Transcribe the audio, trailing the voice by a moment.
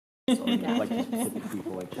So I like to tip the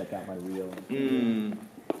people, like check out my reel.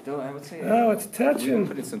 No, I would say. Oh, it's touching. We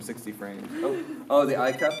put in some 60 frames. Oh, the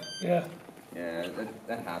eye cup. Yeah. Yeah,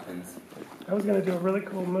 that happens. I was gonna do a really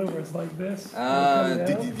cool move where it's like this. And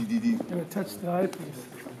it touch the eyepiece.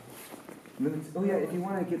 Oh yeah, if you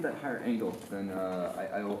want to get that higher angle, then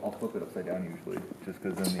I'll flip it upside down usually, just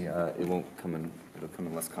because then it won't come in. It'll come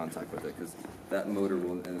in less contact with it, because that motor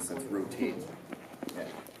will, in a sense, rotate. Yeah.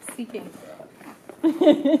 Seeking.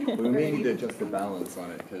 But we may need to adjust the balance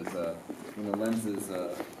on it, because when the lens's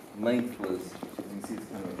length was, you can see it's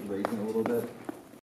kind of raising a little bit.